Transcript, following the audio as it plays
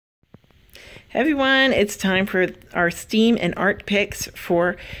Hey everyone, it's time for our STEAM and art picks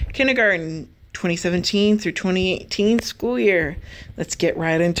for kindergarten 2017 through 2018 school year. Let's get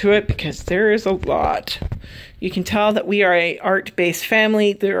right into it because there is a lot. You can tell that we are an art-based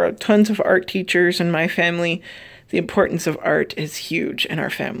family. There are tons of art teachers in my family. The importance of art is huge in our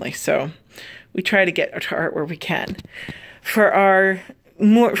family, so we try to get to art where we can. For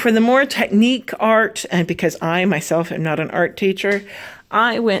the more technique art, and because I myself am not an art teacher,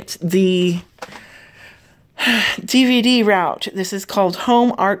 I went the DVD route. This is called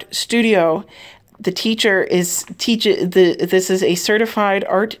Home Art Studio. The teacher this is a certified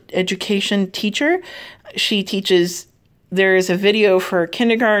art education teacher. She teaches, there is a video for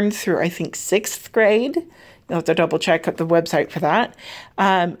kindergarten through I think 6th grade. You'll have to double check out the website for that.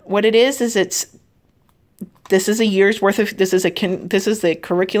 What it is this is a year's worth of, this is the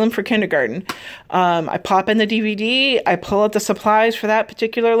curriculum for kindergarten. I pop in the DVD, I pull out the supplies for that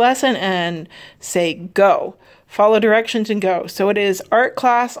particular lesson and say, go. Follow directions and go. So it is art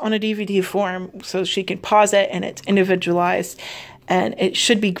class on a DVD form, so she can pause it and it's individualized. And it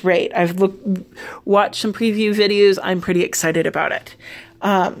should be great. I've watched some preview videos. I'm pretty excited about it.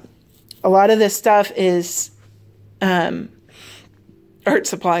 A lot of this stuff is art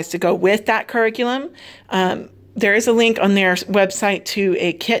supplies to go with that curriculum. There is a link on their website to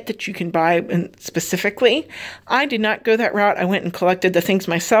a kit that you can buy specifically. I did not go that route. I went and collected the things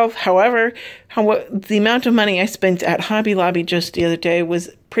myself. However, the amount of money I spent at Hobby Lobby just the other day was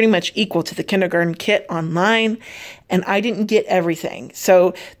pretty much equal to the kindergarten kit online, and I didn't get everything.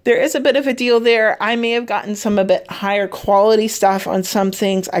 So there is a bit of a deal there. I may have gotten some a bit higher quality stuff on some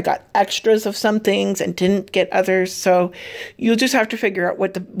things. I got extras of some things and didn't get others. So you'll just have to figure out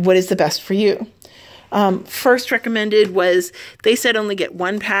what is the best for you. First recommended was, they said only get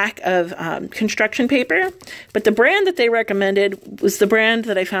 1 pack of construction paper, but the brand that they recommended was the brand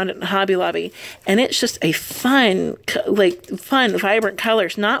that I found at Hobby Lobby, and it's just a fun, vibrant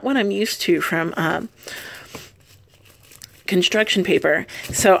colors, not what I'm used to from construction paper.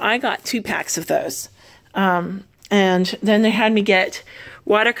 So I got 2 packs of those, and then they had me get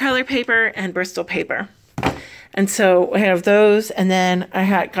watercolor paper and Bristol paper. And so I have those, and then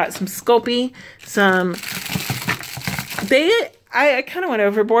I got some Sculpey, I kind of went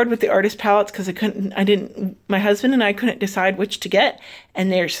overboard with the artist palettes because my husband and I couldn't decide which to get, and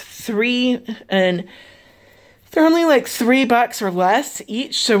there's 3, and they're only like $3 or less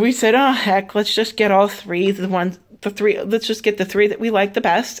each, so we said, oh heck, let's just get all 3, let's just get the 3 that we like the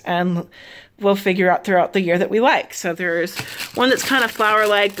best, and we'll figure out throughout the year that we like. So there's one that's kind of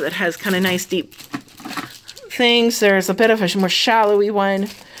flower-like, that has kind of nice deep things. There's a bit of a more shallowy one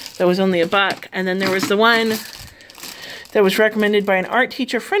that was only $1, and then there was the one that was recommended by an art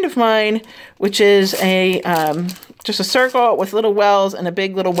teacher friend of mine, which is just a circle with little wells and a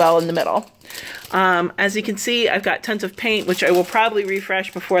big little well in the middle. As you can see, I've got tons of paint, which I will probably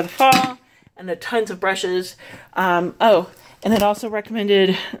refresh before the fall, and tons of brushes. And it also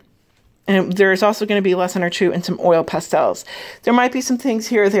recommended, and there's also going to be a lesson or 2 and some oil pastels. There might be some things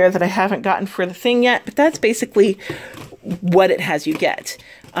here or there that I haven't gotten for the thing yet, but that's basically what it has you get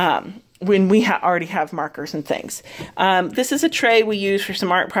when we already have markers and things. This is a tray we use for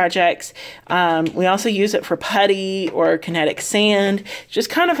some art projects. We also use it for putty or kinetic sand.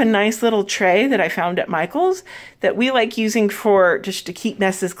 Just kind of a nice little tray that I found at Michael's that we like using for just to keep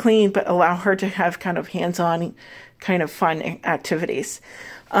messes clean, but allow her to have kind of hands-on kind of fun activities.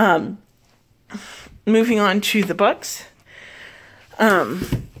 Moving on to the books.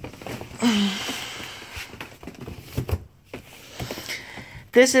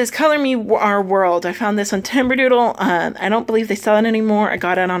 This is Color Me Our World. I found this on Timberdoodle. I don't believe they sell it anymore. I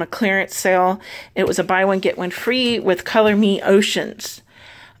got it on a clearance sale. It was a buy one, get one free with Color Me Oceans.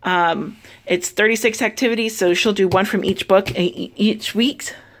 It's 36 activities, so she'll do 1 from each book each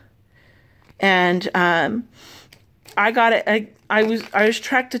week. And I got it. I was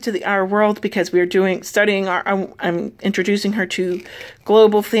attracted to Our World because we were studying I'm introducing her to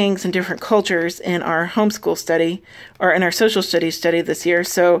global things and different cultures in our homeschool study, or in our social studies study this year.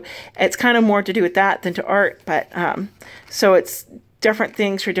 So it's kind of more to do with that than to art, but so it's different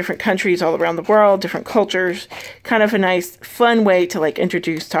things for different countries all around the world, different cultures, kind of a nice fun way to like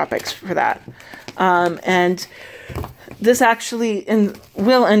introduce topics for that. And this actually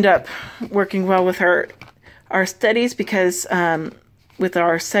will end up working well with our studies, because with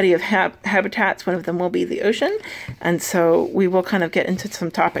our study of habitats, one of them will be the ocean, and so we will kind of get into some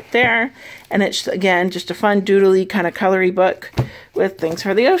topic there, and it's again just a fun doodly kind of colory book with things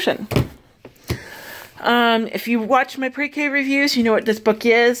for the ocean. If you watch my pre-K reviews, you know what this book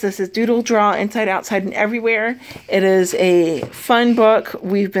is. This is Doodle, Draw, Inside, Outside, and Everywhere. It is a fun book.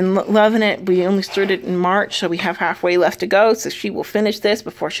 We've been loving it. We only started in March, so we have halfway left to go. So she will finish this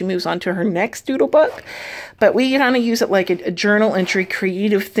before she moves on to her next doodle book. But we kind of use it like a journal entry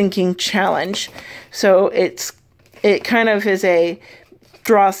creative thinking challenge. So it kind of is a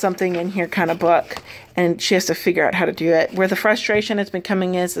draw something in here kind of book, and she has to figure out how to do it. Where the frustration has been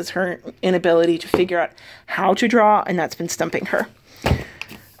coming is her inability to figure out how to draw, and that's been stumping her.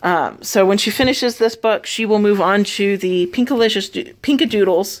 So when she finishes this book, she will move on to the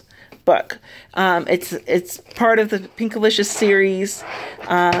Pinkadoodles book. It's part of the Pinkalicious series.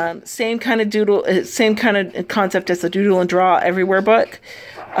 Same kind of doodle, same kind of concept as the Doodle and Draw Everywhere book.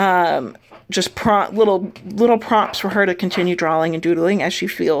 Just little prompts for her to continue drawing and doodling as she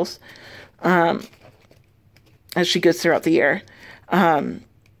feels, as she goes throughout the year.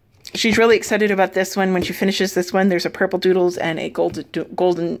 She's really excited about this one. When she finishes this one, there's a purple doodles and a Goldie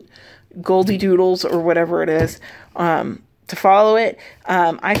doodles or whatever it is to follow it.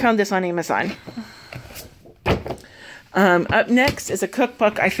 I found this on Amazon. Up next is a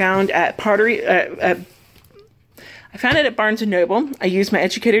cookbook I found at I found it at Barnes & Noble. I used my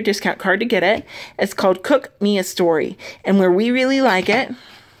educator discount card to get it. It's called Cook Me a Story. And where we really like it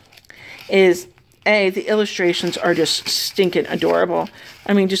is, the illustrations are just stinking adorable.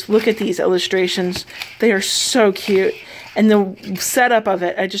 I mean, just look at these illustrations. They are so cute. And the setup of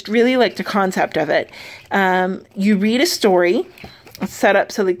it, I just really like the concept of it. You read a story. It's set up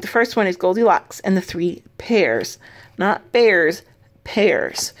so like the first one is Goldilocks and the 3 pears. Not bears,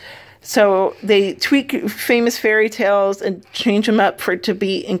 pears. So they tweak famous fairy tales and change them up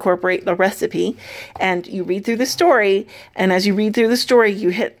to incorporate the recipe. And you read through the story, and as you read through the story, you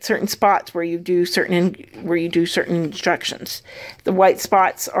hit certain spots where you do certain instructions. The white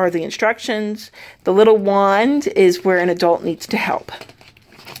spots are the instructions. The little wand is where an adult needs to help.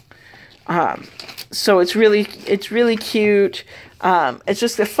 So it's really cute. It's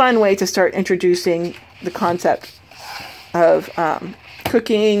just a fun way to start introducing the concept of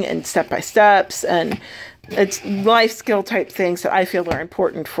cooking and step-by-steps, and it's life skill type things that I feel are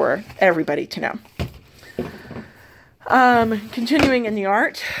important for everybody to know. Continuing in the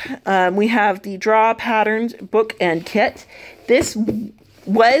art, we have the Draw Patterns book and kit. This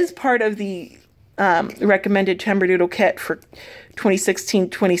was part of the recommended Timberdoodle kit for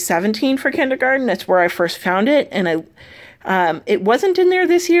 2016-2017 for kindergarten. That's where I first found it, and it wasn't in there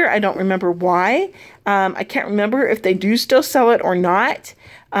this year. I don't remember why. I can't remember if they do still sell it or not.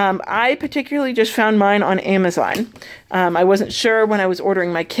 I particularly just found mine on Amazon. I wasn't sure when I was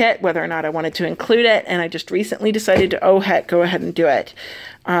ordering my kit whether or not I wanted to include it, and I just recently decided to, oh heck, go ahead and do it.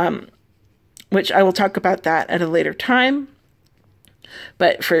 Which I will talk about that at a later time.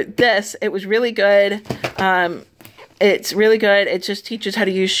 But for this, it was really good. It's really good. It just teaches how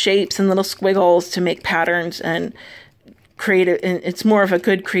to use shapes and little squiggles to make patterns and creative, and it's more of a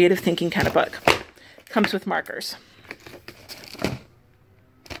good creative thinking kind of book. Comes with markers.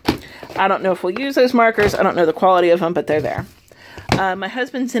 I don't know if we'll use those markers. I don't know the quality of them, but they're there. My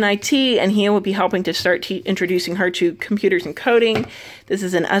husband's in IT, and he will be helping to start introducing her to computers and coding. This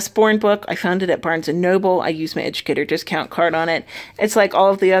is an Usborne book. I found it at Barnes & Noble. I used my educator discount card on it. It's like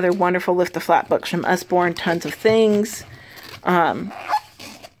all of the other wonderful Lift the Flat books from Usborne. Tons of things.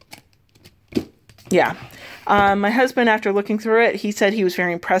 Yeah. My husband, after looking through it, he said he was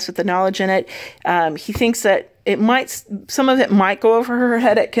very impressed with the knowledge in it. He thinks that some of it might go over her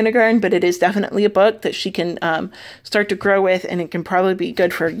head at kindergarten, but it is definitely a book that she can start to grow with, and it can probably be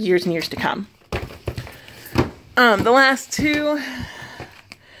good for years and years to come. The last 2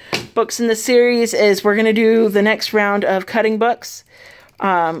 books in the series is we're going to do the next round of cutting books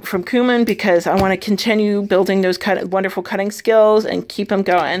from Kuman, because I want to continue building those wonderful cutting skills and keep them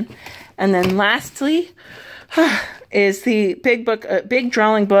going. And then lastly is the big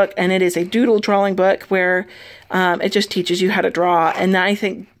drawing book, and it is a doodle drawing book where it just teaches you how to draw. And I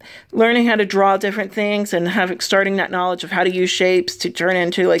think learning how to draw different things and starting that knowledge of how to use shapes to turn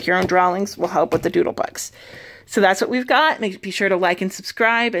into like your own drawings will help with the doodle books. So that's what we've got. Be sure to like and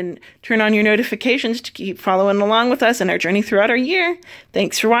subscribe and turn on your notifications to keep following along with us in our journey throughout our year.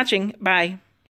 Thanks for watching. Bye.